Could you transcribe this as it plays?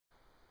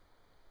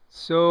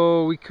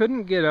So we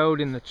couldn't get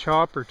out in the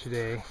chopper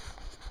today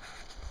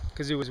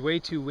because it was way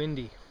too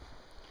windy.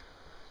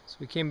 So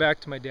we came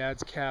back to my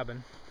dad's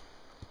cabin.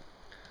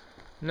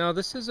 Now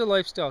this is a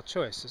lifestyle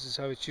choice. This is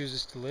how he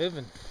chooses to live,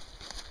 and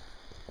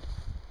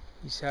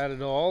he's had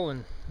it all,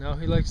 and now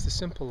he likes the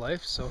simple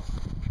life. So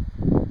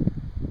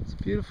it's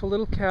a beautiful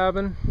little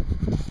cabin.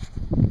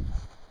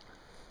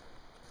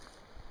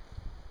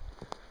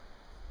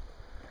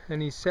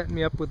 And he's setting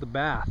me up with a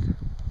bath.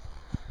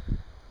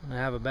 I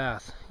have a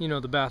bath. You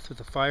know, the bath with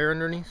the fire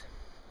underneath.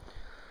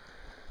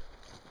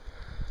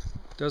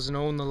 Doesn't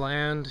own the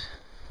land.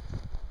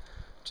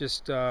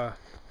 Just has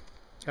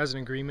an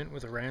agreement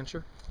with a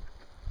rancher.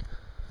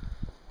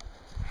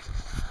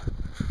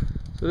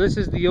 So this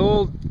is the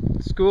old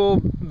school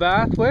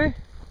bathway?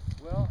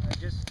 Well, I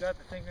just got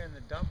the thing in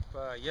the dump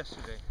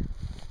yesterday.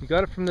 You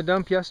got it from the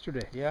dump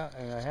yesterday? Yeah,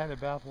 and I had a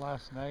bath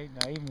last night,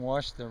 and I even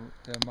washed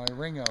my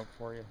ring out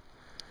for you.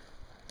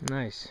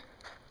 Nice.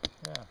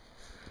 Yeah.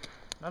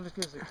 Not as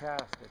good as a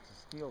cast. It's a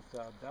steel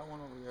tub. That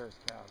one over there is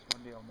cast.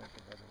 One day I'll make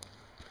a better one.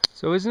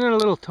 So isn't it a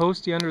little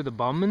toasty under the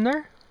bum in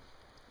there?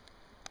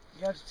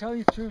 Yeah, to tell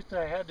you the truth,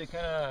 I had to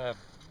kind of,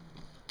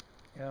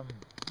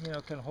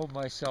 kind of hold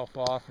myself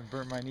off and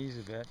burn my knees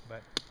a bit.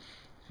 But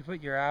if you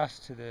put your ass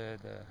to the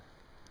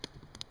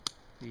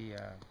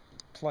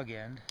plug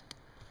end,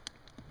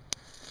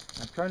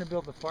 I'm trying to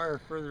build the fire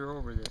further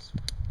over this.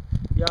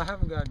 Yeah, I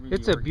haven't gotten really.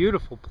 It's a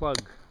beautiful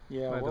plug.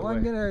 Yeah, well,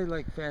 I'm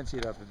gonna fancy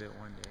it up a bit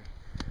one day.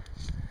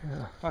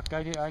 Yeah. Fuck,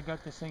 I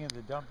got this thing at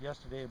the dump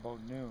yesterday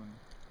about noon,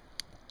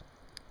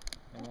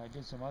 and I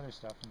did some other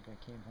stuff and I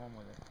came home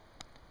with it.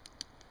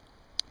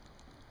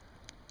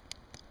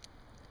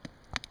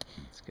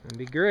 It's gonna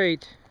be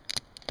great.